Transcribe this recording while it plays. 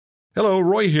Hello,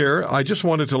 Roy here. I just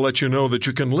wanted to let you know that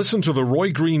you can listen to The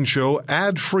Roy Green Show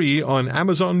ad-free on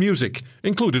Amazon Music,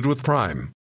 included with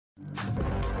Prime.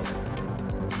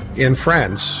 In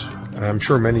France, I'm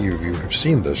sure many of you have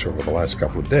seen this over the last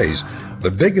couple of days,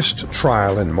 the biggest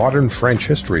trial in modern French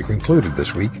history concluded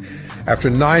this week after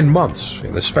 9 months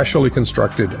in a specially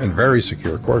constructed and very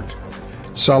secure court.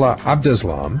 Salah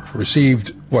Abdeslam received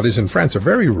what is in France a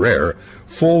very rare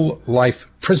full life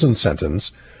prison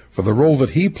sentence for the role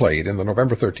that he played in the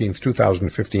November 13th,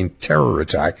 2015 terror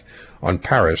attack on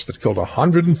Paris that killed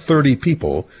 130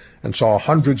 people and saw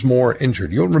hundreds more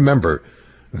injured. You'll remember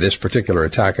this particular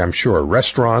attack, I'm sure.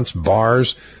 Restaurants,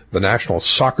 bars, the National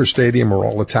Soccer Stadium were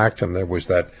all attacked, and there was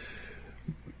that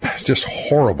just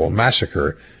horrible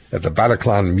massacre at the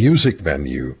Bataclan music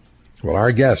venue. Well,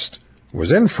 our guest was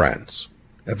in France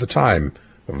at the time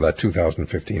of that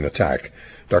 2015 attack.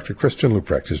 Dr. Christian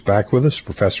Leuprecht is back with us,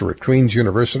 professor at Queen's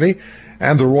University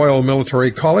and the Royal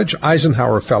Military College,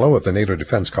 Eisenhower Fellow at the NATO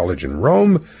Defense College in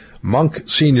Rome, Monk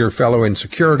Senior Fellow in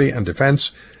Security and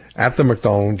Defense at the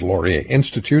Macdonald-Laurier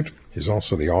Institute. He's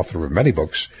also the author of many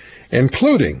books,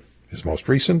 including his most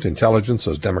recent, Intelligence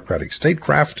as Democratic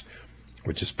Statecraft,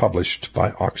 which is published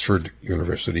by Oxford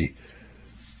University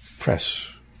Press.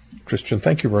 Christian,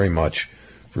 thank you very much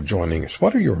for joining us.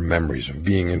 What are your memories of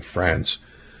being in France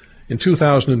in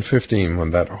 2015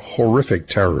 when that horrific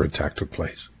terror attack took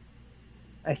place?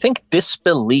 I think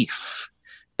disbelief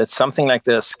that something like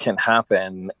this can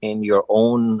happen in your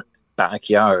own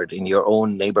backyard, in your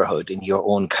own neighborhood, in your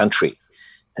own country.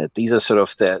 That these are sort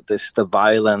of the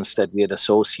violence that we had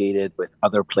associated with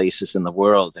other places in the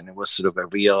world. And it was sort of a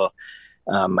real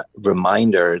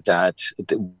reminder that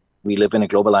we live in a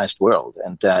globalized world,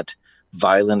 and that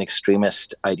violent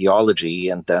extremist ideology,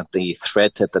 and that the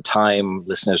threat at the time,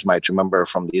 listeners might remember,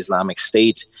 from the Islamic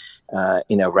State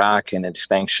in Iraq and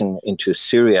expansion into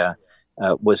Syria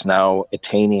was now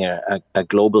attaining a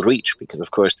global reach, because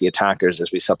of course the attackers,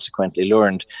 as we subsequently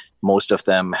learned, most of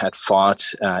them had fought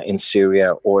in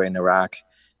Syria or in Iraq,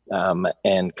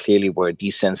 and clearly were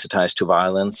desensitized to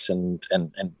violence and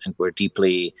were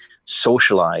deeply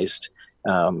socialized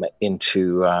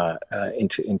into a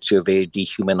very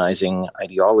dehumanizing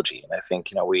ideology. And I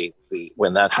think, we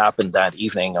when that happened that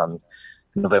evening on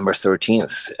November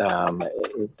 13th,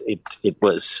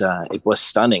 it was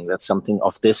stunning that something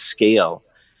of this scale,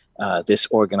 this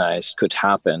organized, could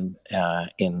happen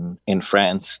in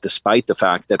France, despite the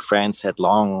fact that France had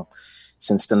long,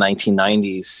 since the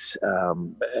 1990s,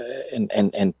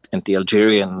 and the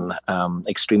Algerian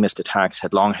extremist attacks,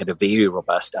 had long had a very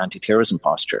robust anti-terrorism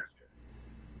posture.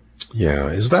 Yeah.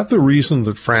 Is that the reason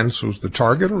that France was the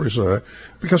target, or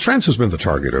because France has been the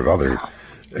target of other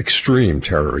extreme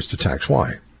terrorist attacks?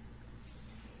 Why?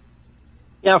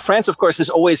 Yeah, France, of course, has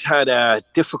always had a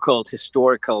difficult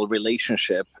historical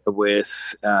relationship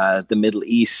with the Middle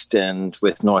East and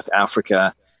with North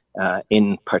Africa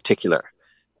in particular.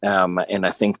 And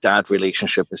I think that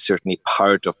relationship is certainly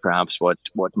part of perhaps what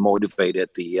motivated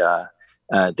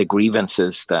the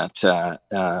grievances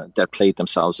that played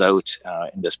themselves out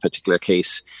in this particular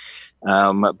case.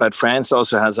 But France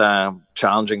also has a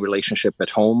challenging relationship at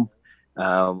home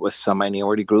with some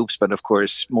minority groups. But of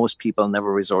course, most people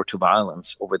never resort to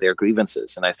violence over their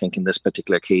grievances. And I think in this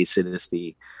particular case, it is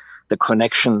the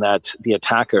connection that the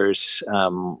attackers,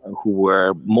 who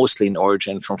were mostly in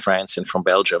origin from France and from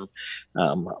Belgium,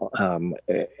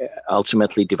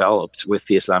 ultimately developed with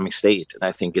the Islamic State. And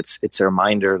I think it's a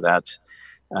reminder that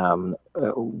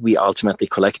we ultimately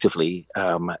collectively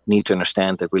need to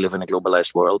understand that we live in a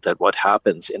globalized world, that what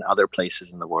happens in other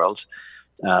places in the world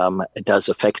it does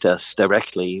affect us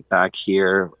directly back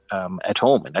here at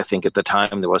home. And I think at the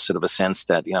time there was sort of a sense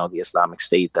that, the Islamic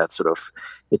State, that sort of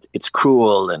it's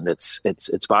cruel and it's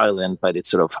violent, but it's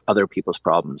sort of other people's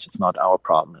problems. It's not our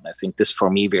problem. And I think this for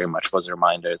me very much was a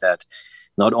reminder that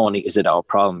not only is it our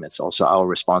problem, it's also our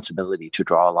responsibility to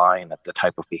draw a line at the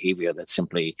type of behavior that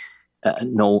simply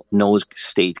no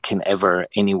state can ever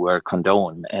anywhere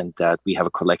condone, and that we have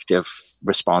a collective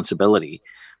responsibility.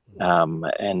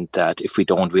 And that if we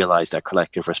don't realize that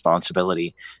collective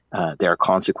responsibility, there are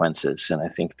consequences. And I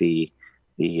think it's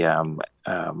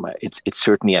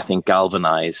certainly, I think,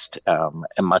 galvanized a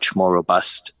much more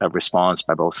robust response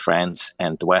by both France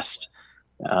and the West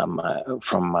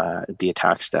from the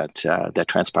attacks that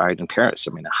transpired in Paris.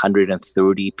 I mean,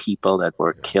 130 people that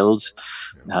were killed,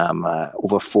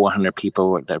 over 400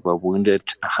 people that were wounded,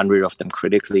 100 of them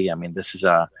critically. I mean, this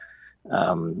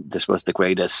was the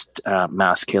greatest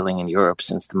mass killing in Europe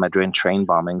since the Madrid train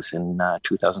bombings in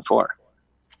 2004.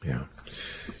 Yeah.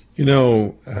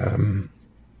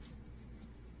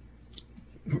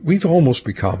 we've almost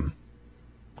become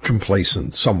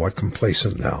complacent, somewhat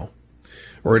complacent now,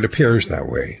 or it appears that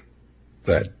way,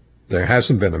 that there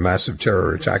hasn't been a massive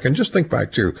terror attack. And just think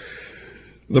back to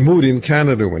the mood in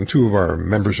Canada when two of our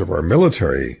members of our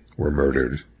military were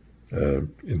murdered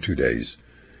in 2 days.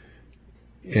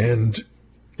 And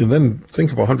then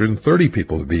think of 130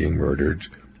 people being murdered,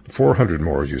 400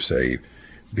 more, as you say,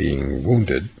 being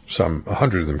wounded, some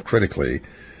 100 of them critically.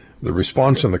 The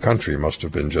response in the country must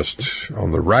have been just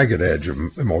on the ragged edge of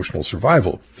emotional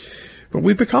survival. But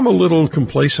we've become a little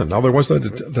complacent. Now, there was that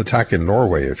attack in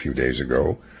Norway a few days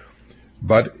ago,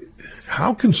 but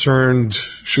how concerned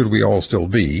should we all still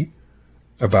be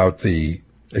about the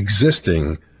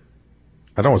existing,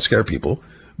 I don't want to scare people,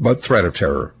 but threat of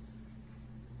terror?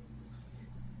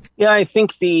 Yeah, I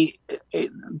think it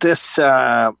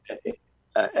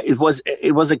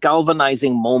was a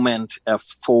galvanizing moment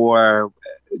for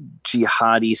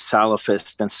jihadi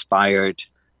Salafist inspired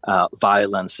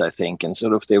violence, I think, and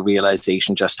sort of the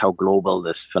realization just how global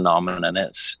this phenomenon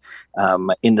is.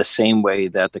 In the same way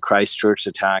that the Christchurch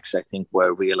attacks, I think, were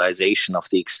a realization of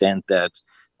the extent that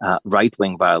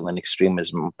right-wing violent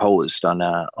extremism posed on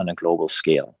a global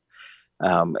scale.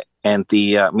 And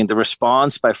the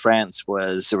response by France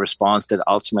was a response that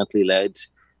ultimately led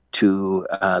to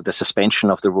the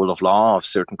suspension of the rule of law, of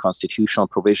certain constitutional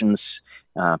provisions.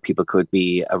 People could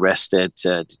be arrested,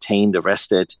 detained,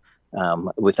 arrested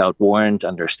without warrant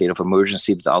under a state of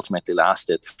emergency that ultimately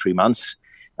lasted 3 months.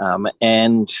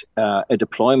 And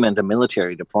a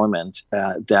military deployment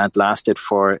that lasted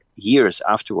for years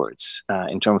afterwards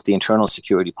in terms of the internal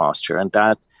security posture. And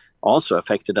that also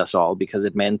affected us all because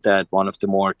it meant that one of the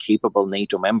more capable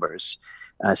NATO members,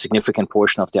 a significant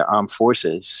portion of their armed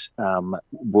forces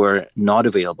were not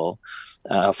available.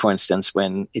 For instance,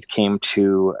 when it came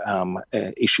to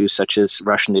issues such as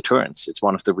Russian deterrence, it's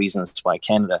one of the reasons why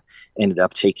Canada ended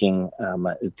up taking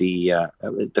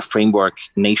the framework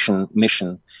nation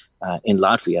mission in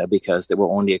Latvia, because there were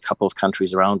only a couple of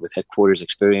countries around with headquarters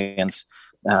experience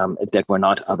that were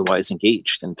not otherwise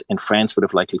engaged. And France would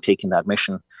have likely taken that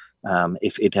mission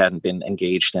if it hadn't been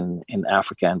engaged in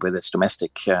Africa and with its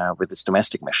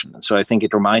domestic mission. And so I think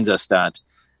it reminds us that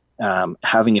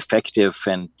having effective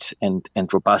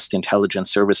and robust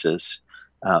intelligence services,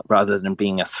 rather than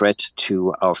being a threat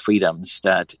to our freedoms,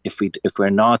 that if we're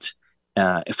not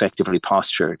effectively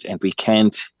postured and we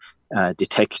can't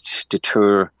detect,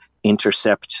 deter,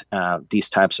 intercept these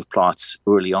types of plots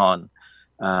early on,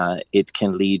 it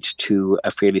can lead to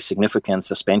a fairly significant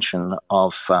suspension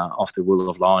of the rule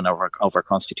of law and of our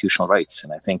constitutional rights.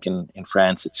 And I think in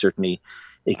France, it certainly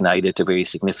ignited a very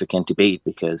significant debate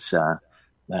because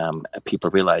people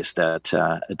realized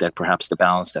that perhaps the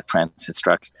balance that France had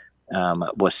struck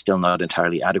was still not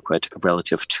entirely adequate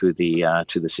relative to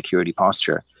the security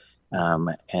posture.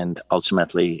 And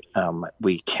ultimately,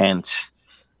 we can't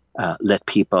let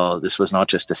people. This was not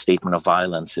just a statement of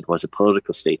violence; it was a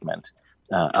political statement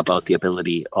about the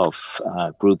ability of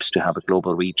groups to have a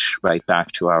global reach right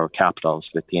back to our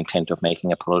capitals with the intent of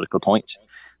making a political point.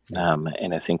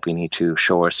 And I think we need to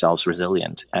show ourselves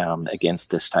resilient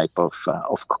against this type of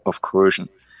coercion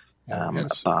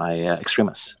by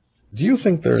extremists. Do you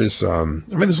think there is,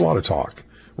 there's a lot of talk.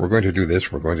 We're going to do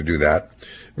this, we're going to do that.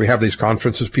 We have these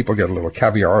conferences, people get a little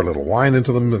caviar, a little wine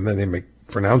into them, and then they make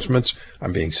pronouncements.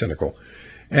 I'm being cynical.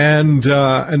 And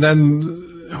then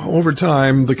over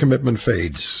time, the commitment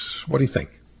fades. What do you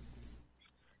think?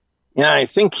 Yeah, I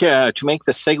think to make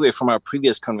the segue from our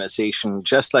previous conversation,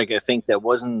 just like I think there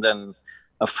wasn't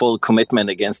a full commitment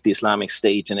against the Islamic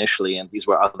State initially, and these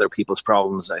were other people's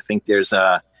problems, I think there's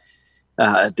a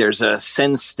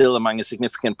sense still among a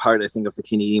significant part, I think, of the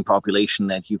Canadian population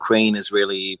that Ukraine is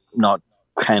really not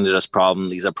Canada's problem.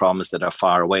 These are problems that are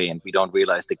far away, and we don't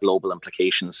realize the global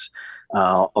implications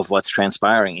of what's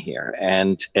transpiring here.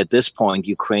 And at this point,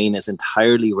 Ukraine is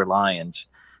entirely reliant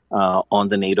on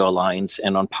the NATO alliance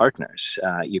and on partners.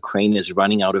 Ukraine is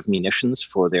running out of munitions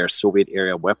for their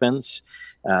Soviet-era weapons.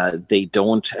 They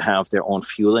don't have their own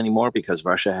fuel anymore because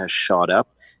Russia has shot up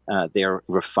their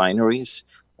refineries.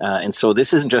 And so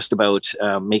this isn't just about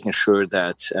making sure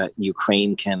that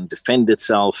Ukraine can defend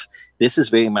itself. This is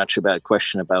very much about a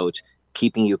question about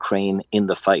keeping Ukraine in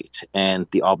the fight and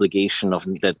the obligation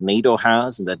that NATO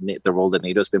has, and that the role that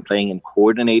NATO has been playing in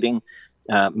coordinating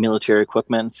military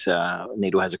equipment.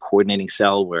 NATO has a coordinating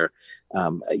cell where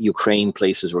Ukraine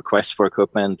places requests for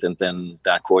equipment, and then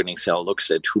that coordinating cell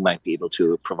looks at who might be able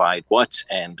to provide what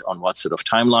and on what sort of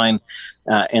timeline,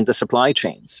 and the supply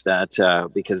chains that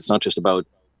because it's not just about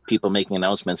people making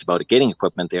announcements about getting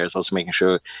equipment there is also making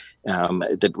sure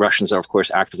that Russians are, of course,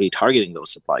 actively targeting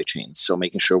those supply chains. So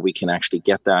making sure we can actually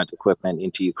get that equipment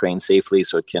into Ukraine safely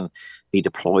so it can be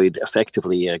deployed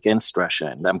effectively against Russia.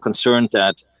 And I'm concerned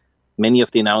that many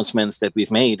of the announcements that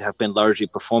we've made have been largely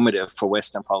performative for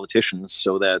Western politicians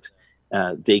so that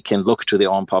they can look to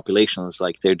their own populations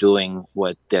like they're doing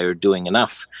what they're doing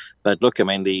enough. But look, I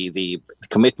mean, the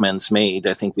commitments made,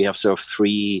 I think we have sort of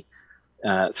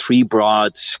three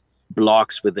broad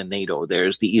blocks within NATO.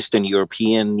 There's the Eastern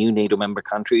European new NATO member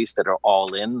countries that are all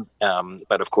in,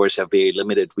 but of course have very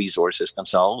limited resources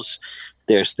themselves.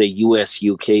 There's the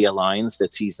US-UK alliance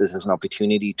that sees this as an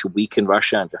opportunity to weaken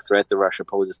Russia and the threat that Russia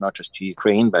poses not just to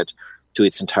Ukraine, but to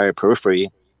its entire periphery.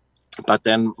 But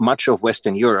then much of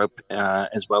Western Europe,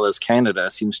 as well as Canada,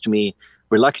 seems to me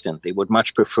reluctant. They would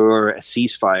much prefer a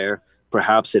ceasefire,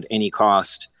 perhaps at any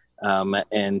cost,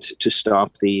 and to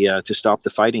stop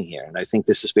the fighting here. And I think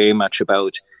this is very much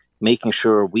about making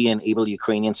sure we enable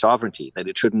Ukrainian sovereignty, that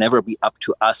it should never be up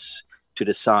to us to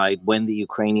decide when the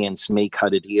Ukrainians may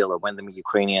cut a deal or when the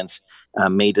Ukrainians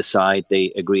may decide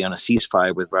they agree on a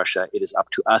ceasefire with Russia. It is up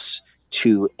to us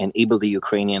to enable the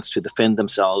Ukrainians to defend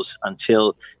themselves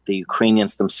until the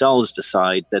Ukrainians themselves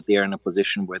decide that they are in a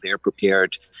position where they're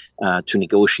prepared to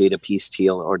negotiate a peace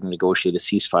deal or to negotiate a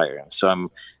ceasefire. And so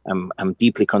I'm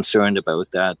deeply concerned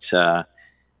about that.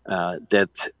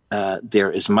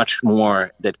 There is much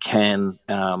more that can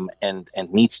and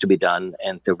needs to be done,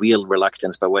 and the real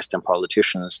reluctance by Western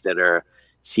politicians that are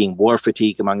seeing war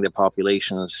fatigue among their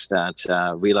populations, that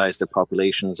realize their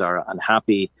populations are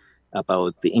unhappy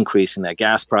about the increase in their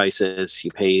gas prices.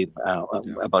 You pay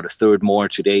about a third more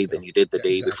today than you did the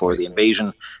day before the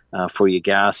invasion for your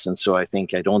gas. And so I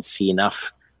think I don't see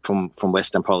enough from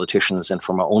Western politicians and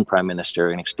from our own Prime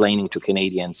Minister in explaining to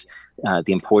Canadians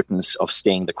the importance of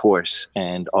staying the course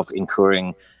and of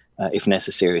incurring, if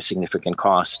necessary, a significant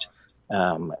cost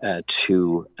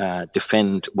to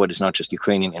defend what is not just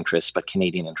Ukrainian interests, but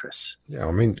Canadian interests. Yeah,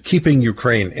 I mean, keeping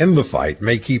Ukraine in the fight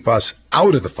may keep us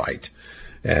out of the fight.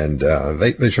 And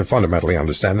they should fundamentally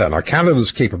understand that. Now,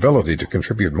 Canada's capability to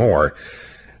contribute more,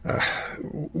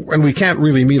 when we can't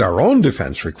really meet our own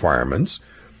defense requirements,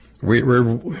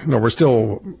 we're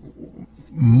still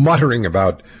muttering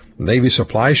about Navy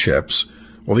supply ships.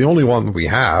 Well, the only one we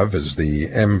have is the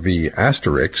MV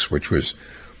Asterix, which was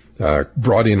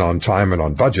brought in on time and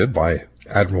on budget by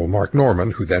Admiral Mark Norman,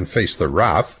 who then faced the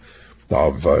wrath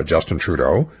of Justin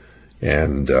Trudeau.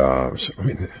 And so, I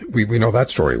mean, we know that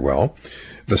story well.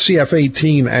 The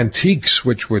CF-18 Antiques,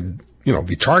 which would,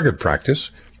 be target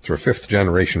practice for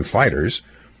fifth-generation fighters,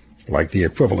 like the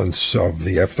equivalents of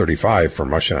the F-35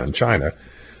 from Russia and China.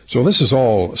 So this is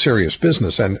all serious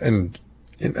business. And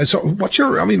so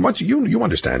you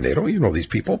understand NATO, you know these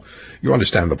people, you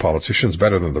understand the politicians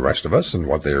better than the rest of us and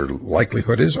what their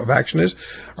likelihood of action is.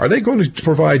 Are they going to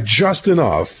provide just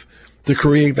enough to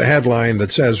create the headline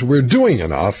that says we're doing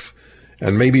enough,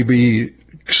 and maybe be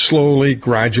slowly,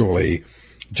 gradually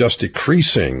just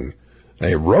decreasing,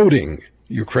 eroding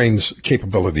Ukraine's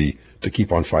capability to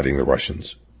keep on fighting the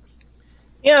Russians?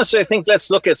 Yeah, so I think let's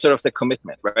look at sort of the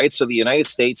commitment, right? So the United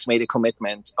States made a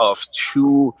commitment of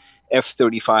 2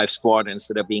 F-35 squadrons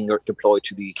that are being deployed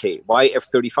to the UK. Why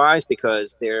F-35s?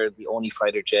 Because they're the only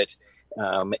fighter jet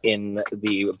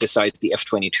besides the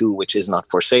F-22, which is not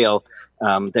for sale,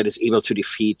 that is able to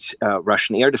defeat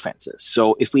Russian air defenses.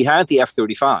 So if we had the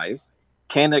F-35,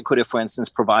 Canada could have, for instance,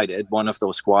 provided one of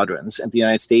those squadrons, and the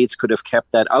United States could have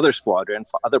kept that other squadron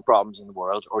for other problems in the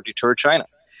world or deter China.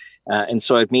 And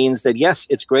so it means that, yes,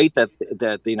 it's great that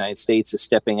the United States is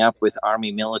stepping up with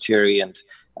army, military, and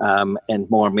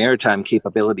more maritime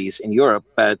capabilities in Europe.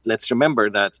 But let's remember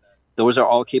that those are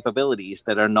all capabilities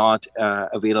that are not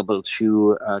available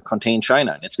to contain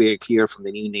China. And it's very clear from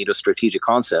the new NATO strategic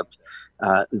concept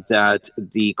that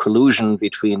the collusion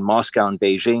between Moscow and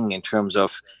Beijing in terms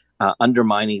of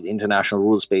undermining the international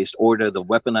rules-based order, the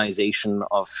weaponization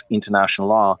of international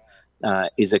law,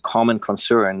 is a common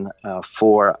concern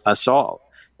for us all.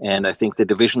 And I think the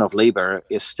division of labor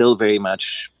is still very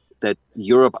much that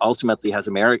Europe ultimately has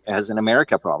an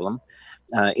America problem,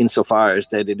 insofar as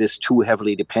that it is too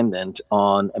heavily dependent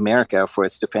on America for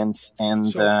its defense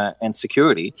and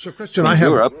security. So, Christian,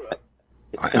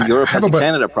 Europe has a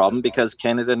Canada problem because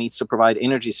Canada needs to provide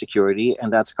energy security,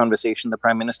 and that's a conversation the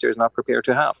Prime Minister is not prepared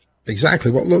to have. Exactly.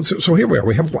 Well, so here we are.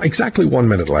 We have exactly 1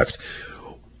 minute left.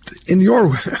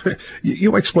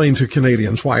 You explain to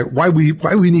Canadians why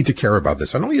we need to care about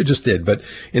this. I know you just did, but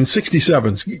in 60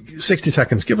 seconds,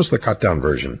 give us the cut down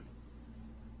version.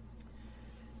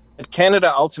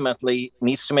 Canada ultimately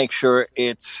needs to make sure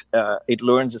it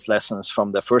learns its lessons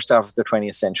from the first half of the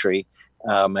 20th century,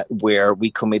 where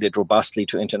we committed robustly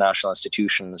to international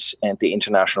institutions and the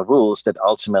international rules that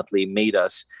ultimately made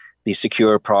us the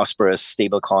secure, prosperous,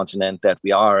 stable continent that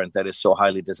we are, and that is so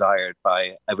highly desired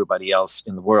by everybody else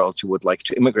in the world who would like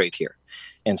to immigrate here.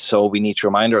 And so we need to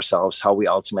remind ourselves how we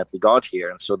ultimately got here.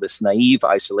 And so this naive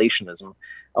isolationism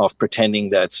of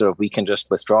pretending that sort of we can just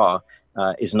withdraw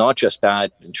is not just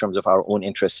bad in terms of our own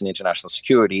interest in international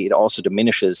security. It also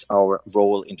diminishes our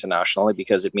role internationally,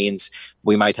 because it means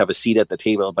we might have a seat at the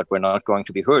table, but we're not going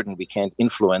to be heard, and we can't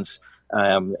influence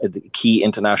the key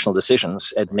international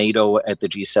decisions at NATO, at the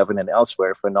G7, and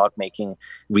elsewhere if we're not making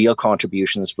real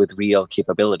contributions with real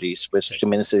capabilities, which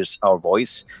diminishes our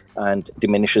voice and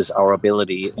diminishes our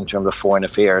ability in terms of foreign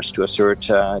affairs to assert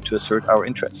our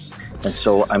interests. And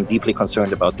so I'm deeply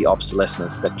concerned about the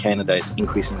obsolescence that Canada is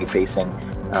increasingly facing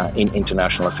in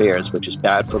international affairs, which is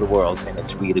bad for the world, and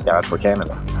it's really bad for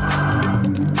Canada.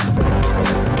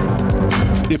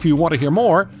 If you want to hear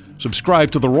more, subscribe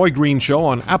to The Roy Green Show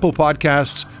on Apple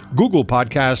Podcasts, Google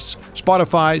Podcasts,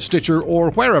 Spotify, Stitcher,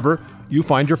 or wherever you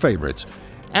find your favorites.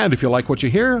 And if you like what you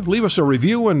hear, leave us a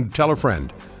review and tell a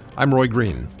friend. I'm Roy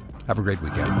Green. Have a great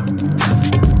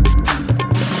weekend.